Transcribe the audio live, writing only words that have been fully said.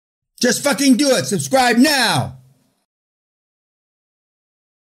Just fucking do it. Subscribe now.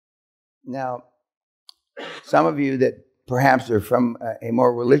 Now, some of you that perhaps are from a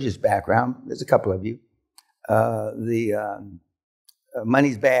more religious background, there's a couple of you,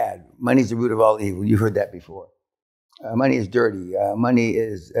 money's bad. Money's the root of all evil. You've heard that before. Money is dirty. Money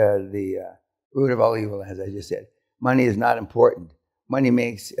is the root of all evil, as I just said. Money is not important. Money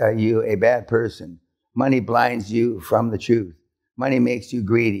makes you a bad person. Money blinds you from the truth. Money makes you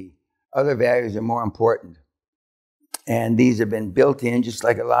greedy. Other values are more important. And these have been built in, just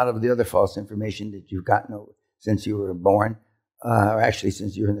like a lot of the other false information that you've gotten since you were born, or actually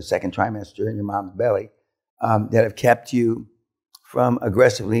since you were in the second trimester in your mom's belly, that have kept you from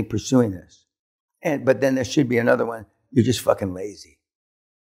aggressively pursuing this. But then there should be another one. You're just fucking lazy.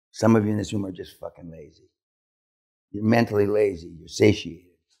 Some of you in this room are just fucking lazy. You're mentally lazy. You're satiated.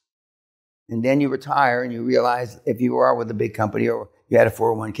 And then you retire and you realize if you are with a big company or you had a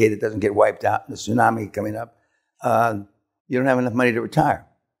 401k that doesn't get wiped out in the tsunami coming up, you don't have enough money to retire.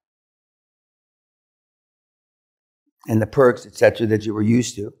 And the perks, et cetera, that you were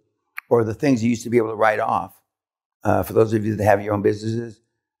used to, or the things you used to be able to write off, for those of you that have your own businesses,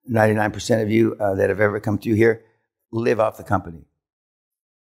 99% of you that have ever come through here live off the company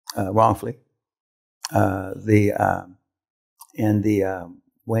wrongfully.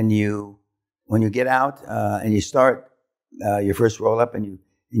 When you get out and you start your first roll up and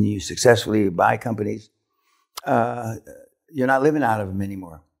you successfully buy companies, you're not living out of them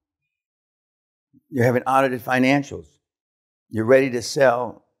anymore. You're having audited financials. You're ready to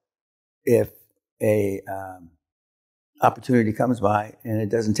sell if a opportunity comes by and it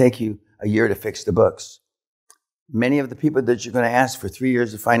doesn't take you a year to fix the books. Many of the people that you're going to ask for 3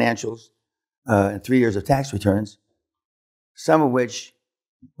 years of financials and 3 years of tax returns, some of which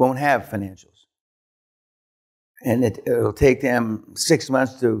won't have financials. And it'll take them 6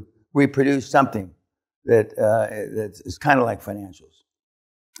 months to reproduce something that is kind of like financials.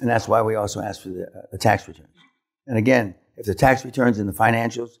 And that's why we also ask for the tax returns. And again, if the tax returns and the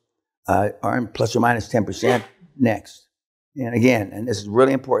financials are plus or minus 10%, next. And again, and this is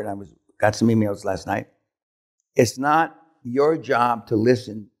really important, got some emails last night. It's not your job to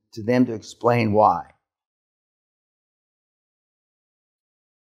listen to them to explain why.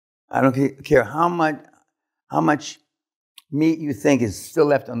 I don't care how much meat you think is still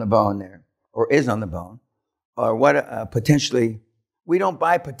left on the bone there, or is on the bone, or what potentially. We don't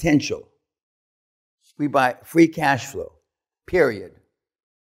buy potential. We buy free cash flow, period.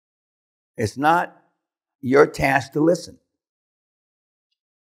 It's not your task to listen.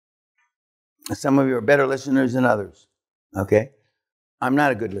 Some of you are better listeners than others, okay? I'm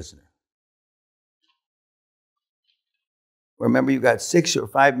not a good listener. Remember, you got 6 or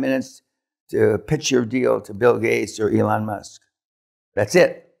 5 minutes to pitch your deal to Bill Gates or Elon Musk. That's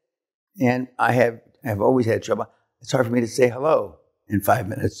it. And I have always had trouble. It's hard for me to say hello in 5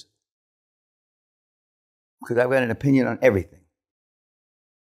 minutes because I've got an opinion on everything.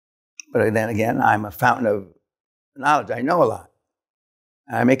 But then again, I'm a fountain of knowledge. I know a lot.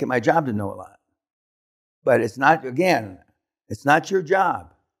 And I make it my job to know a lot. But it's not your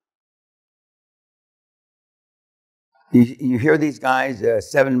job. You hear these guys,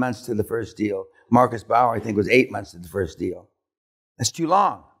 7 months to the first deal. Marcus Bauer, I think, was 8 months to the first deal. That's too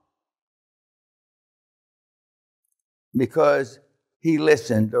long. Because he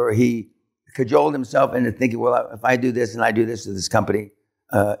listened or he cajoled himself into thinking, well, if I do this and I do this to this company,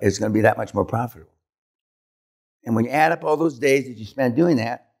 it's going to be that much more profitable. And when you add up all those days that you spend doing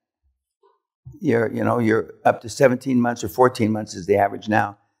that, you're up to 17 months or 14 months is the average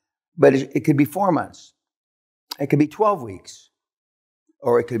now. But it could be 4 months. It could be 12 weeks.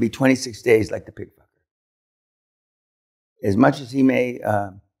 Or it could be 26 days like the pig fucker. As much as he may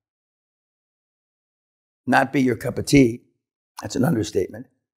not be your cup of tea, that's an understatement,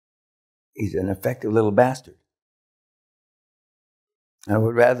 he's an effective little bastard. And I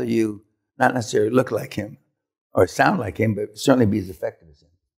would rather you not necessarily look like him or sound like him, but certainly be as effective as him.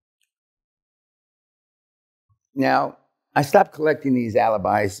 Now, I stopped collecting these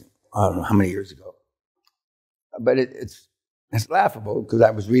alibis, I don't know how many years ago. But it's laughable because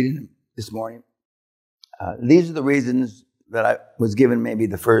I was reading them this morning. These are the reasons that I was given maybe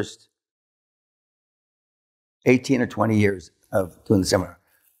the first 18 or 20 years of doing the seminar.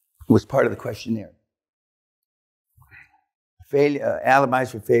 It was part of the questionnaire.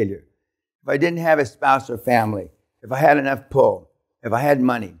 Alibis for failure. If I didn't have a spouse or family, if I had enough pull, if I had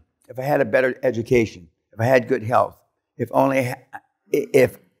money, if I had a better education, if I had good health, if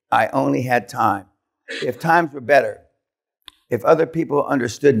I only had time, if times were better, if other people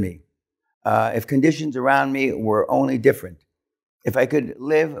understood me, if conditions around me were only different, if I could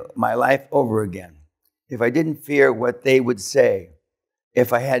live my life over again, if I didn't fear what they would say,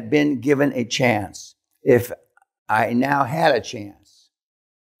 if I had been given a chance, if I now had a chance,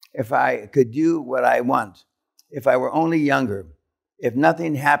 if I could do what I want, if I were only younger, if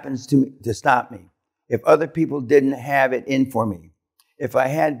nothing happens to me to stop me, if other people didn't have it in for me, if I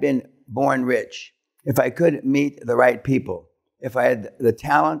had been born rich, if I could meet the right people, if I had the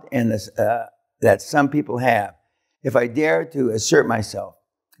talent and that some people have, if I dared to assert myself,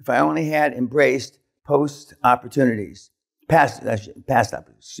 if I only had embraced past opportunities,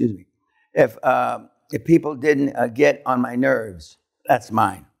 if people didn't get on my nerves, that's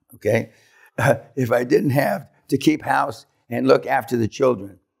mine, okay? If I didn't have to keep house and look after the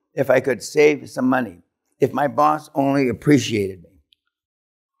children, if I could save some money, if my boss only appreciated me,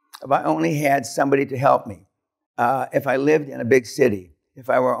 if I only had somebody to help me, if I lived in a big city, if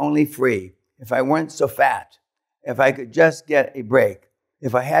I were only free, if I weren't so fat, if I could just get a break,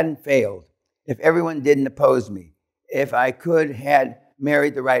 if I hadn't failed, if everyone didn't oppose me, if I could had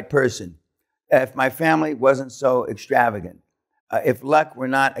married the right person, if my family wasn't so extravagant, if luck were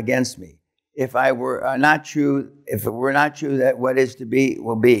not against me, if it were not true that what is to be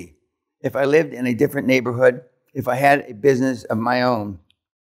will be, if I lived in a different neighborhood, if I had a business of my own,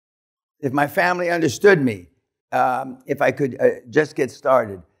 if my family understood me, if I could just get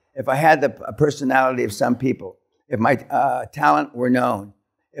started, if I had the personality of some people, if my talent were known,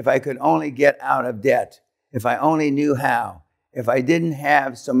 if I could only get out of debt, if I only knew how, if I didn't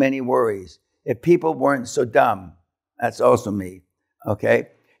have so many worries, if people weren't so dumb, that's also me, okay?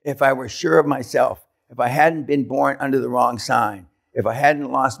 If I were sure of myself, if I hadn't been born under the wrong sign, if I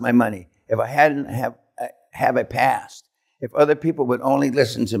hadn't lost my money, if I hadn't have a past, if other people would only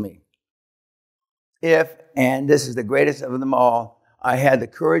listen to me, if, and this is the greatest of them all, I had the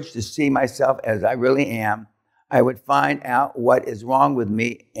courage to see myself as I really am, I would find out what is wrong with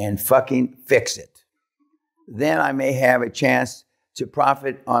me and fucking fix it. Then I may have a chance to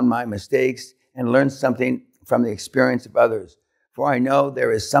profit on my mistakes and learn something from the experience of others. For I know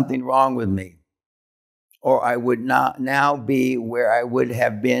there is something wrong with me, or I would not now be where I would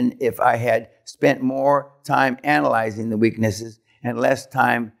have been if I had spent more time analyzing the weaknesses and less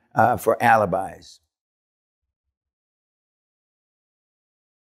time for alibis.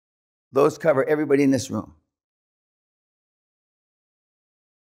 Those cover everybody in this room.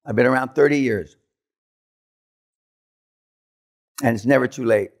 I've been around 30 years. And it's never too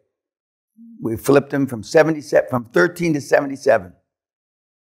late. We flipped them from 13 to 77.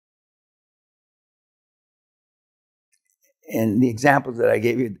 And the examples that I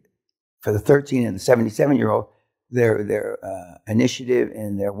gave you for the 13 and the 77-year-old, their initiative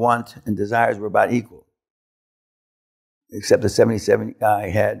and their want and desires were about equal. Except the 77 guy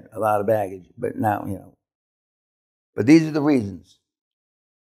had a lot of baggage, but now, you know. But these are the reasons.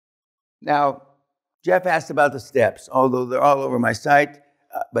 Now, Jeff asked about the steps, although they're all over my site,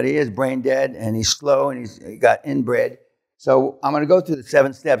 but he is brain dead and he's slow and he got inbred. So I'm going to go through the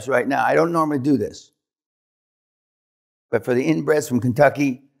 7 steps right now. I don't normally do this. But for the inbreds from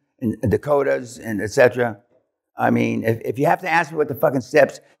Kentucky and Dakotas and et cetera, I mean, if you have to ask me what the fucking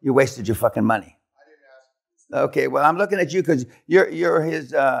steps, you wasted your fucking money. Okay, well, I'm looking at you because you're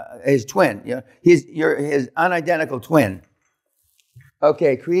his twin. You're his unidentical twin.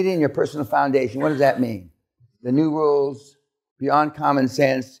 Okay, creating your personal foundation. What does that mean? The new rules, beyond common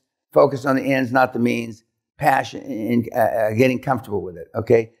sense, focus on the ends, not the means, passion, and getting comfortable with it.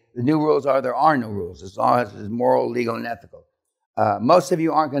 Okay, the new rules are there are no rules as long as it's moral, legal, and ethical. Most of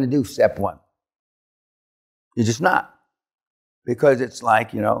you aren't going to do step 1. You're just not, because it's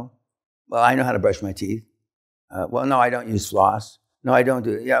like, you know, well, I know how to brush my teeth. Well, no, I don't use floss. No, I don't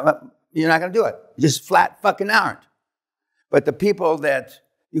do it. Yeah, well, you're not going to do it. You just flat fucking aren't. But the people that,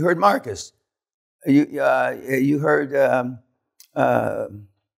 you heard Marcus, you heard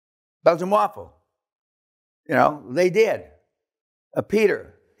Belgian Waffle, you know, they did.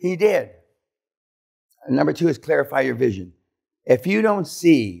 Peter, he did. And number 2 is clarify your vision. If you don't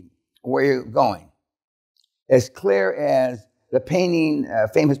see where you're going, as clear as the painting,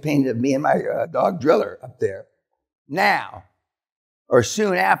 famous painting of me and my dog Driller up there, now, or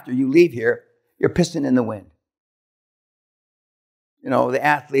soon after you leave here, you're pissing in the wind. You know, the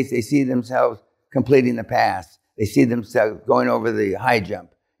athletes, they see themselves completing the pass. They see themselves going over the high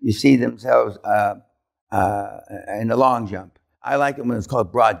jump. You see themselves in the long jump. I like it when it's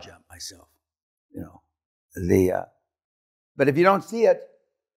called broad jump myself. You know, but if you don't see it,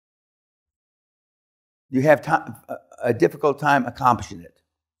 you have a difficult time accomplishing it.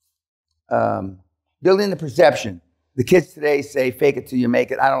 Building the perception. The kids today say, fake it till you make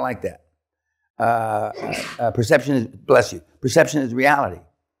it. I don't like that. Perception is, bless you, perception is reality.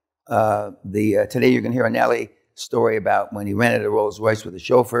 Today you're going to hear a Nelly story about when he rented a Rolls Royce with a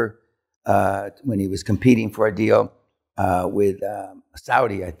chauffeur, when he was competing for a deal with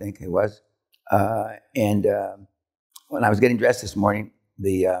Saudi, I think it was. And when I was getting dressed this morning,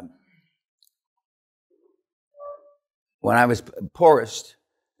 when I was poorest,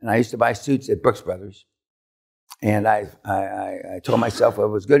 and I used to buy suits at Brooks Brothers, and I told myself, well,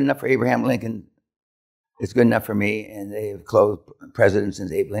 it was good enough for Abraham Lincoln, it's good enough for me, and they've clothed presidents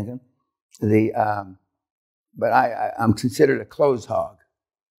since Abe Lincoln. But I'm considered a clothes hog.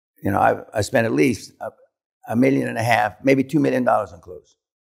 You know, I spent at least $1.5 million, maybe $2 million on clothes.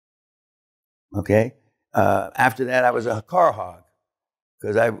 Okay? After that, I was a car hog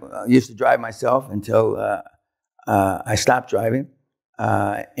because I used to drive myself until I stopped driving.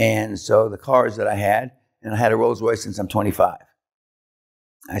 And so the cars that I had, and I had a Rolls Royce since I'm 25.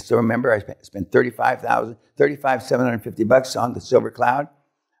 I still remember I spent $35,750 on the Silver Cloud.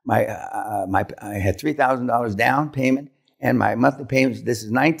 I had $3,000 down payment, and my monthly payments, this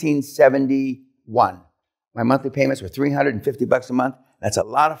is 1971. My monthly payments were $350 a month. That's a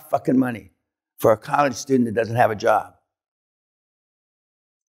lot of fucking money for a college student that doesn't have a job.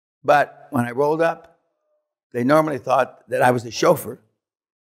 But when I rolled up, they normally thought that I was the chauffeur.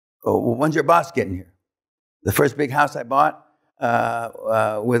 Oh, well, when's your boss getting here? The first big house I bought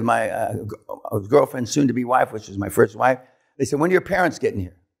with my girlfriend, soon-to-be wife, which was my first wife, they said, when are your parents getting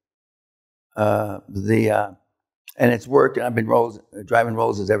here? And it's worked, and I've been driving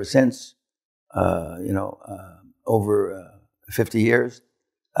Rolls's ever since, over 50 years.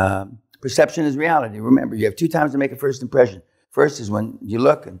 Perception is reality. Remember, you have 2 times to make a first impression. First is when you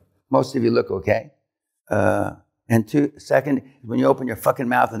look, and most of you look okay. And second is when you open your fucking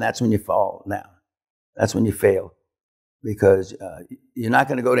mouth, and that's when you fall down. That's when you fail. Because you're not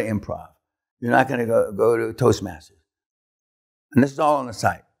going to go to improv. You're not going to go to Toastmasters. And this is all on the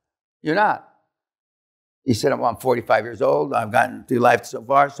site. You're not. You said, well, I'm 45 years old. I've gotten through life so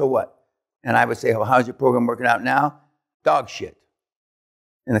far, so what? And I would say, well, how's your program working out now? Dog shit.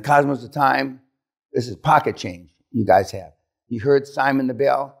 In the cosmos of time, this is pocket change you guys have. You heard Simon the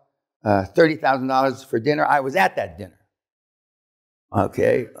Bell, $30,000 for dinner. I was at that dinner.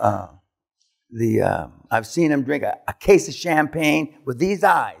 Okay. I've seen him drink a case of champagne with these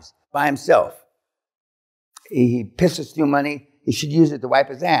eyes by himself. He pisses through money. He should use it to wipe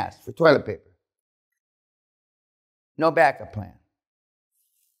his ass for toilet paper. No backup plan.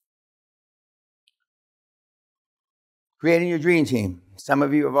 Creating your dream team. Some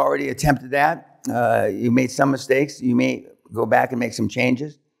of you have already attempted that. You made some mistakes. You may go back and make some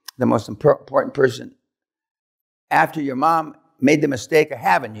changes. The most important person after your mom made the mistake of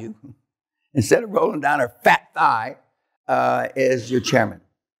having you, instead of rolling down her fat thigh, is your chairman.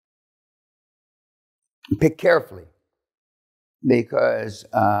 Pick carefully, because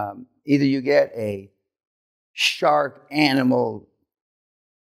either you get a shark animal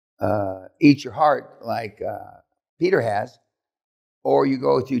eat your heart like Peter has, or you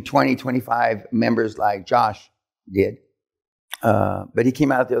go through 20, 25 members like Josh did. But he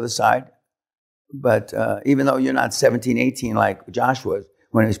came out the other side. But even though you're not 17, 18 like Josh was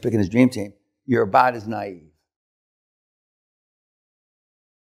when he was picking his dream team, you're about as naive.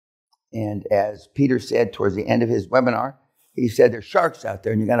 And as Peter said towards the end of his webinar, he said there's sharks out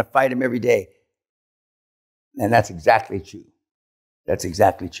there and you got to fight them every day. And that's exactly true. That's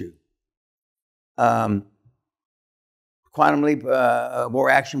exactly true. Quantum Leap War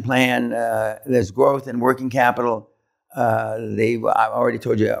Action Plan, there's growth and working capital. I've already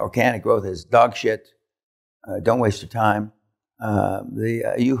told you organic growth is dog shit. Don't waste your time.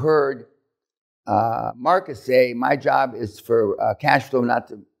 You heard Marcus say, my job is for cash flow not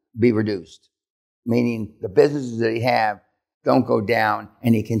to be reduced, meaning the businesses that he have don't go down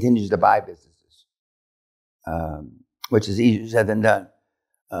and he continues to buy businesses, which is easier said than done.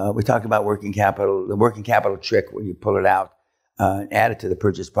 We talked about working capital, the working capital trick where you pull it out and add it to the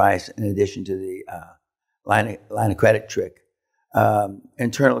purchase price in addition to the line of credit trick.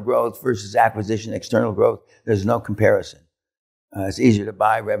 Internal growth versus acquisition, external growth, there's no comparison. It's easier to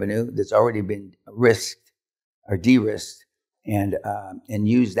buy revenue that's already been risked or de-risked and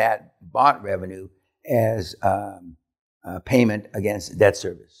use that bought revenue as payment against debt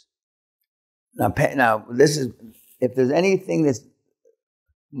service. Now, this is, if there's anything that's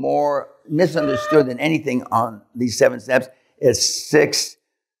more misunderstood than anything on these 7 steps, it's 6,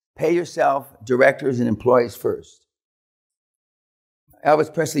 pay yourself, directors, and employees first.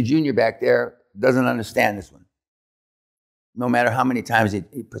 Elvis Presley Jr. back there doesn't understand this one, no matter how many times he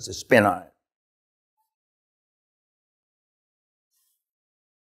puts a spin on it.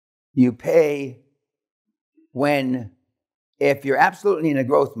 You pay if you're absolutely in a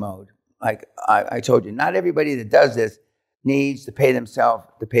growth mode, like I told you, not everybody that does this needs to pay themselves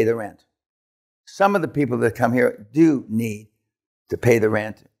to pay the rent. Some of the people that come here do need to pay the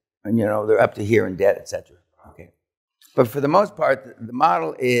rent, and they're up to here in debt, etc. Okay, but for the most part, the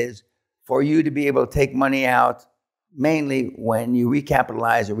model is for you to be able to take money out mainly when you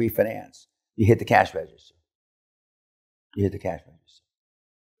recapitalize or refinance. You hit the cash register.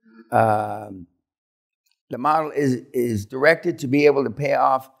 The model is directed to be able to pay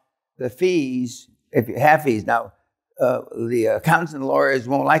off the fees if you have fees. Now, the accountants and lawyers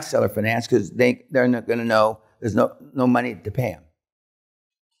won't like seller finance because they're not going to know there's no money to pay them.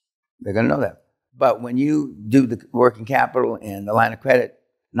 They're going to know that. But when you do the working capital and the line of credit,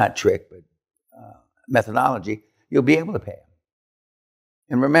 not trick, but methodology, you'll be able to pay them.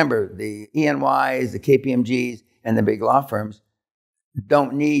 And remember, the ENYs, the KPMGs, and the big law firms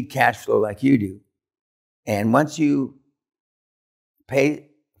don't need cash flow like you do. And once you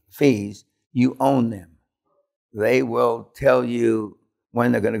pay fees, you own them. They will tell you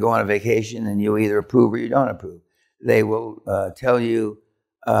when they're going to go on a vacation, and you either approve or you don't approve. They will tell you,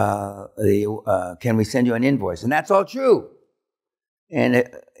 can we send you an invoice? And that's all true. And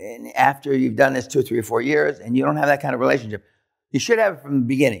after you've done this 2, 3, or 4 years, and you don't have that kind of relationship, you should have it from the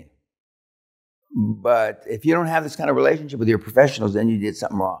beginning. But if you don't have this kind of relationship with your professionals, then you did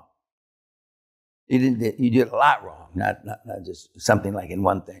something wrong. You did a lot wrong, not just something like in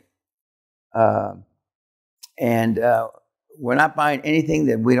one thing. And we're not buying anything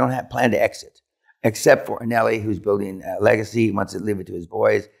that we don't have planned to exit, except for Anelli, who's building a legacy. He wants to leave it to his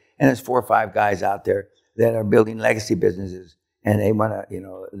boys. And there's 4 or 5 guys out there that are building legacy businesses, and they want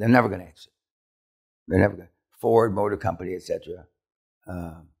to, they're never going to exit. They're never going to. Ford Motor Company, etc.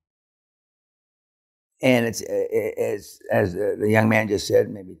 And it's as the young man just said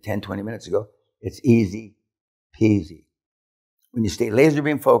maybe 10, 20 minutes ago, it's easy peasy. When you stay laser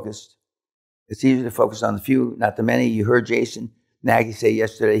beam focused, it's easier to focus on the few, not the many. You heard Jason Nagy say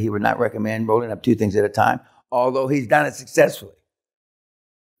yesterday he would not recommend rolling up 2 things at a time, although he's done it successfully.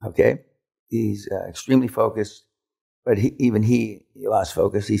 Okay? He's extremely focused, but he lost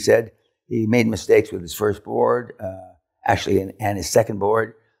focus. He said he made mistakes with his first board, and his second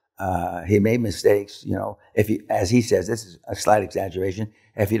board. He made mistakes, as he says, this is a slight exaggeration.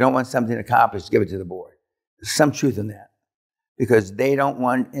 If you don't want something accomplished, give it to the board. There's some truth in that, because they don't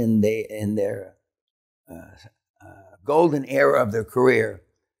want in their golden era of their career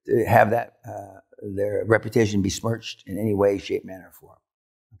to have that their reputation besmirched in any way, shape, manner, or form.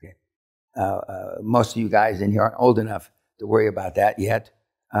 Okay, most of you guys in here aren't old enough to worry about that yet,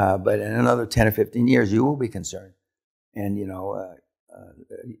 but in another 10 or 15 years, you will be concerned, and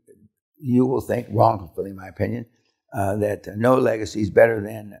you will think, wrongfully in my opinion, that no legacy is better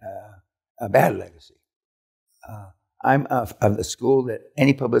than a bad legacy. I'm of the school that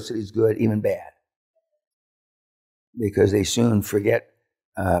any publicity is good, even bad, because they soon forget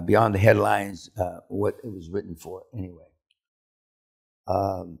beyond the headlines what it was written for anyway.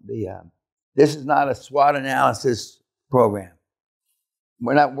 This is not a SWOT analysis program.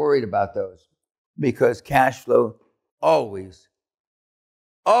 We're not worried about those, because cash flow always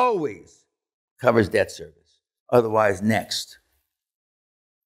covers debt service. Otherwise, next.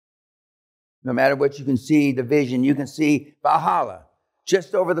 No matter what you can see, the vision, you can see Valhalla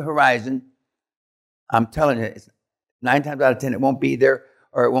just over the horizon. I'm telling you, 9 times out of 10, it won't be there,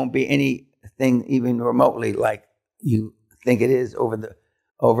 or it won't be anything even remotely like you think it is over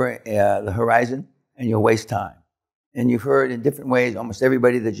the horizon, and you'll waste time. And you've heard in different ways, almost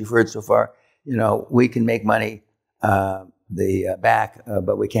everybody that you've heard so far, we can make money back,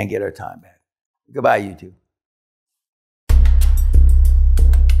 but we can't get our time back. Goodbye, YouTube.